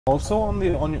Also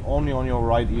only on your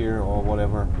right ear or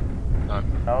whatever. No.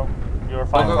 No, you're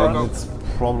fine. Go. It's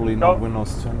probably not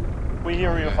Windows 10. We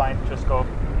hear you fine, just go.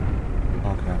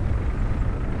 Okay.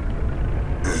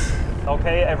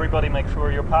 Okay, everybody make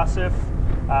sure you're passive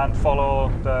and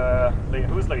follow the lead.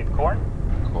 Who's lead? Korn?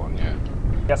 Korn, yeah.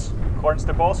 Yes, Korn's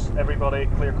the boss. Everybody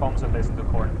clear comms and listen to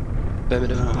Korn.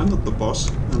 I'm not the boss,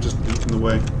 I'm just leading the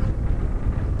way.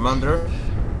 Commander?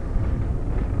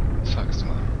 Sucks,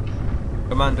 man.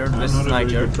 Commander, this is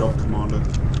Niger. Drop commander.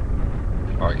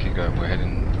 Alright, keep going. We're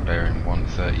heading bearing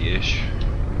 130-ish.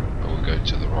 But we'll go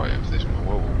to the right of this.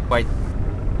 Whoa. Wait.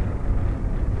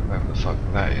 Whatever the fuck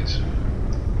that is.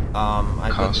 I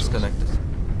got disconnected.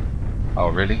 Oh,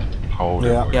 really? Hold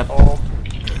it. Yep. Hold.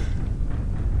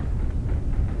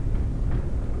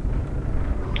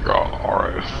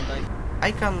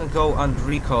 I can go and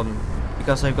recon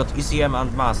because I've got ECM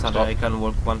and mass and I can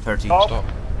walk 130. Stop.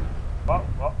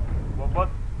 What?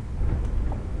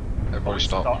 Everybody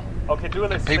stop. Okay, do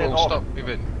this. People, stop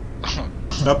moving.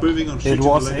 Stop moving on. It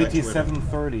was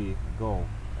 87:30 go,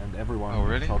 and everyone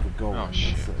shouted go. Oh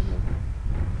shit.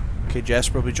 Okay,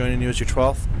 Jasper will be joining you as your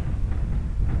 12th.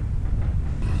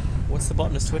 What's the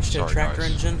button to switch to tractor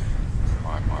engine?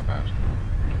 My bad.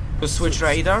 To switch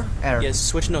radar? Air. Yes,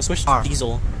 switch to R.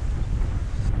 diesel.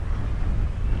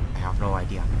 I have no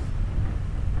idea.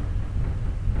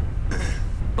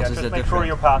 What is just the make difference? sure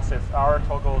you're passive. Our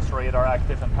toggles radar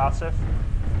active and passive.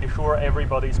 Be sure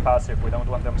everybody's passive. We don't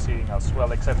want them seeing us.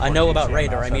 Well, except for I know about GCM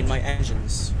radar. assets. I mean my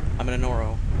engines. I'm in a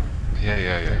Noro. Yeah.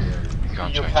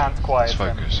 You can't quiet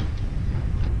them. Let's focus.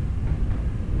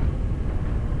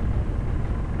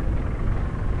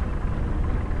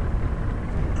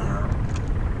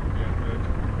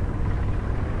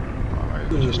 Alright,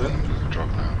 just aim for the drop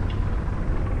now.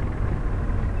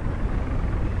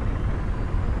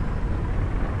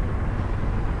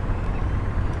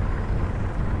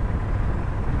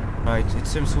 Right, it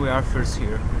seems we are first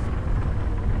here.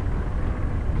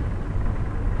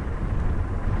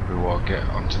 We will get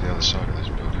onto the other side of this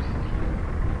building.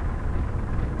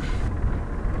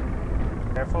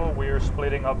 Careful, we're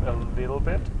splitting up a little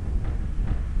bit.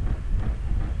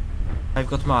 I've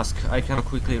got mask. I can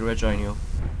quickly rejoin you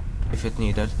if it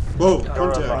needed. Whoa,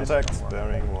 contact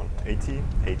bearing 180.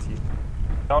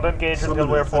 Don't engage until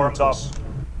we're formed up.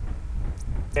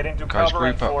 Get into Guys, cover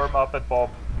and group up. form up at Bob.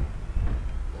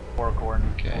 Or Korn,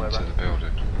 Get whoever. into the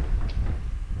building.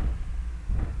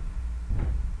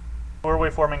 Who are we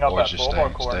forming up Or at, just Bob or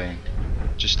Korn?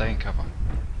 Just stay in cover.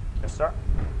 Yes, sir.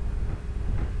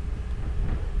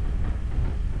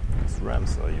 These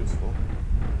ramps are useful.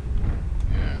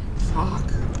 Yeah. Fuck.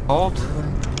 Hold.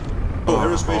 Oh,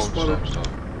 aerospace spotted. Stop.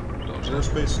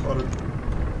 Aerospace spotted.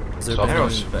 Is there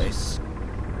aerospace?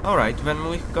 Alright, then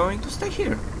we're going to stay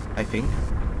here, I think.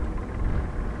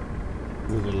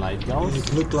 With the light goes?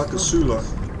 It looked like a Sula.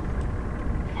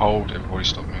 Hold, everybody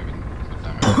stop moving. God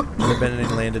damn it. Have there been any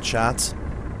landed shots?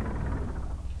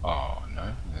 Oh, no,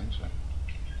 I think so.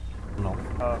 No.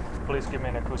 Please give me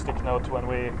an acoustic note when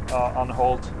we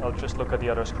unhold. I'll just look at the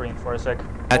other screen for a sec.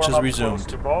 Match Form is up resumed. close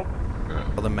to Bob.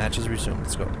 Well, the match is resumed.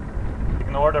 Let's go.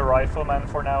 Ignore the rifleman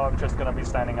for now. I'm just gonna be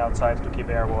standing outside to keep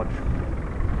air watch.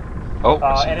 Oh,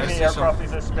 enemy aircraft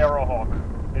is a Sparrowhawk.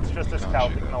 It's just a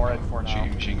scout. Ignore it for now.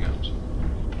 Shooting machine guns.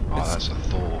 Oh, that's a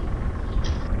Thor.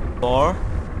 Or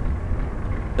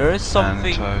there is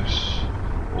something. Santos.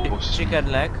 Awesome. Chicken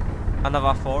leg.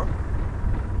 Another 4.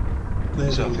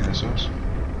 Is that, I think that's us.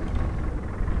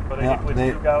 But I hit with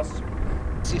you guys.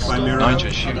 Nigel,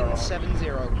 shoot. 70.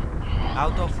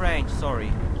 Out of range,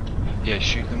 sorry. Yeah,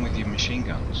 shoot them with your machine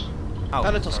guns. Oh,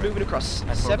 Thanatos sorry. moving across.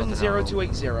 I forgot the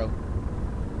 70280.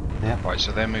 Yeah. Right,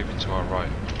 so they're moving to our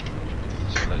right.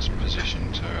 So let's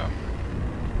position to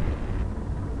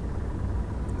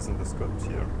Isn't this good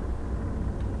here?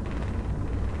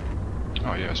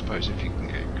 Oh yeah, I suppose if you can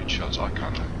get good shots, I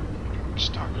can't. I'm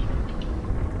stuck.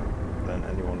 Then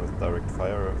anyone with direct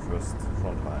fire first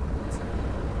front line, I would say.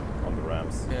 On the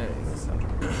ramps in the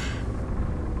center.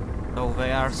 So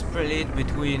they are split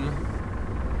between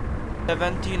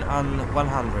 17 and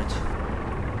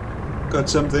 100. Got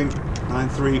something.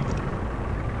 9-3.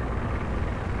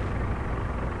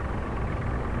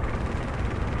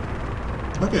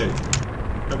 Okay.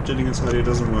 Upjetting inside here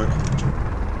doesn't work.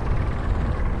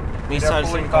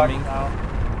 Missiles incoming.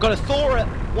 Got a Thor at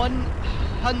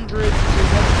 100 to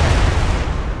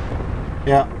 110.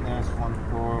 Yeah, there's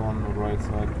 1-4 on the right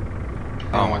side.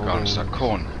 Oh my god, it's that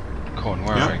Korn. Korn,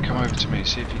 where Yeah. are you? Come over to me,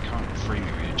 see if you can't free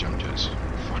me with your jump jets.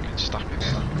 Fucking stuck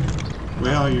again.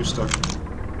 Where are you stuck?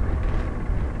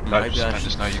 No, just let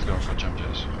us know you've gone for jump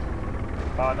jets.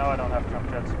 No, I don't have jump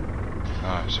jets.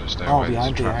 No, so stay Oh, away.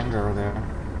 behind the there's a trap. hangar there.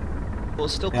 Well,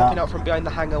 still Yeah. popping out from behind the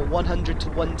hangar, 100 to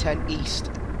 110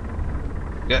 east.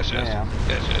 Yes, yes. Yeah.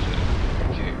 Yes, yes, yes.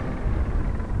 Thank you.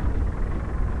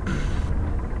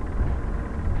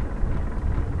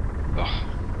 Ugh.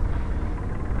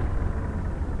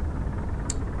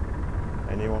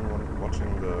 Anyone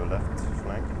watching the left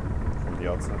flank from the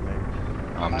outside, maybe?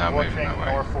 I'm now moving watching that way.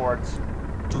 northwards.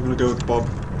 I'm gonna go with Bob.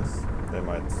 Yes, they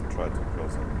might try to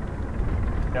close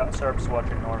in. Yeah, Serbs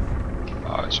watching north.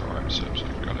 Oh, it's alright, so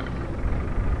got it.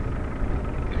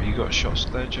 Have you got shots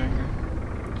there, Django?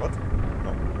 What?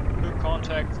 No. New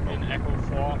contact in Echo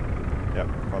 4. Yeah,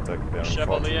 contact there.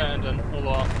 Chevalier and then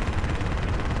Ulla.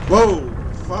 Whoa!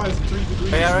 3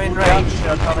 degrees. They are in Yeah, range.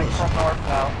 they're coming from north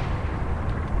now.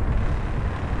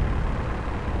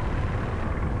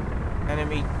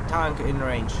 Enemy tank in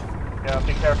range. Yeah,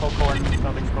 be careful, Corn.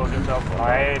 Don't expose yourself.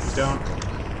 Nice. Down.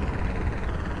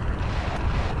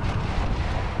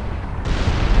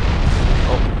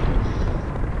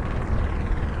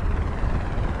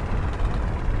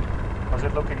 How's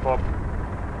it looking, Bob?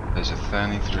 There's a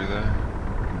Thani through there.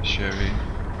 A Chevy.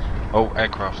 Oh,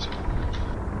 aircraft.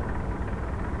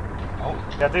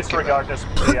 Oh. Yeah, disregard this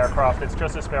the aircraft. It's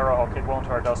just a Sparrowhawk. It won't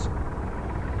hurt us.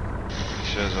 He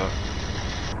shows up.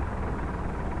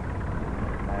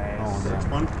 Nice. Oh, That's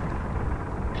yeah. one.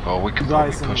 Oh, we can You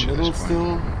probably guys in push the at middle this point.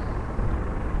 still.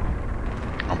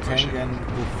 I'm Tank pushing. and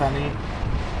the Fanny.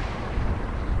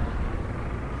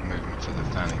 Moving to the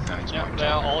Thani. Thani's Yeah, my they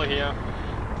are target. all here.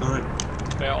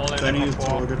 Alright. They are all in Danny Echo is 4.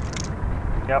 target.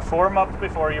 Yeah, form up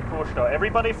before you push, though.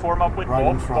 Everybody form up with Right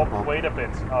in Bob. front, Bob, Bob. wait a bit.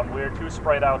 We're too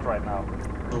spread out right now.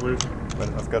 Oh, we're Well,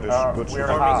 I've got a good we're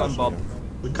shooting half. position Bob. here.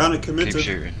 we kind of committed. Keep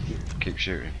shooting. Keep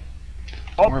shooting.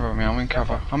 Bob. Don't worry about me, I'm in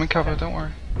cover. I'm in cover, don't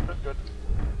worry. Good, good.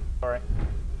 Sorry.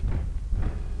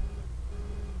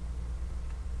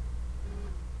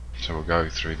 So we'll go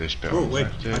through this bit. Oh on the wait,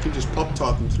 left I here. can just pop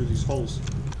tart them through these holes.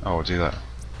 Oh, we'll do that.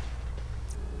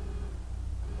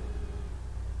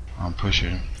 I'm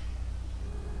pushing.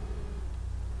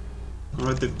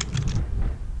 Alright then.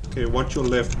 Okay, watch your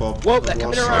left, Bob. Whoa, I've they're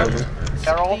coming lost around. sight of it.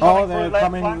 They're all Oh, coming they're for left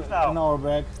coming flank now. in our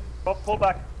back. Bob, pull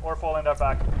back or fall in their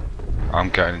back. I'm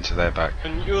going into their back.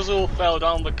 And Yuzu fell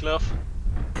down the cliff.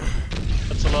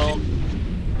 It's alone.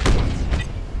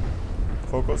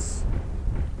 Focus.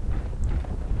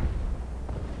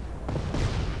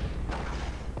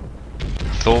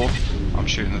 Thor. I'm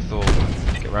shooting the Thor.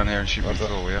 Get around here and shoot the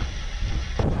Thor, yeah?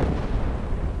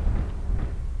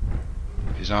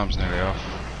 His arm's nearly off.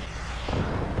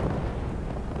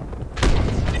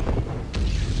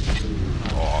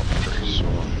 Oh, I'm pretty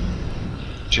sore.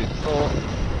 Shoot the Thor.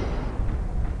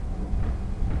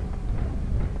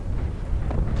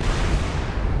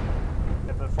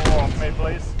 Get the 4 off me,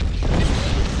 please.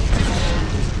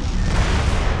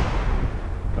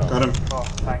 Got him. Oh,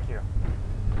 thank you.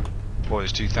 Boy,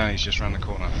 there's 2 Thanis just round the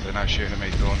corner. They're now shooting at me,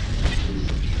 Thorn.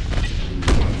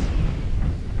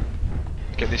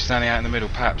 Get this Thani out in the middle,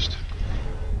 Pabst.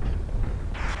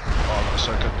 Oh, I got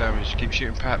so good damage. Keep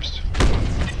shooting Pabst.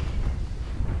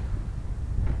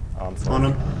 Arms On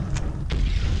off.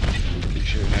 him. Keep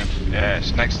shooting him.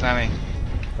 Yes, next Thani.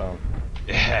 Down.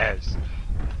 Yes.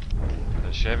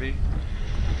 The Chevy.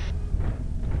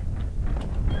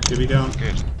 Give down.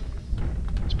 Good.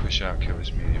 Let's push out, kill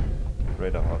this medium.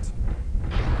 Radar hot.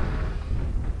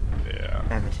 Yeah.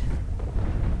 Damn it.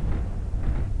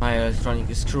 My electronic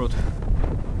is screwed.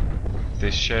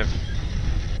 This Chev.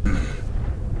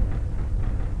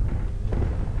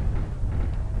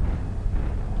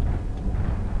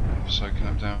 Soaking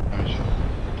up damage.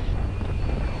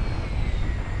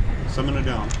 Summoner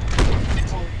down.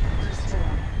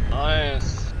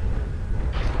 Nice.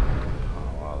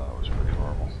 Oh wow, that was pretty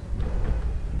horrible.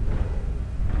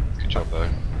 Good job though.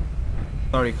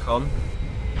 Sorry, Con.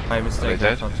 My mistake.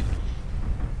 dead? I thought-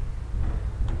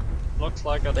 Looks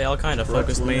like a They all kind of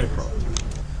focused me.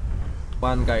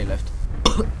 One guy left.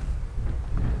 Good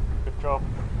job.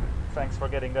 Thanks for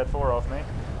getting that 4 off me.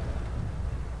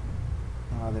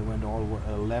 They went all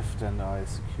left and I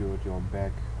secured your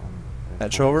back. And they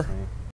Match focused over? me.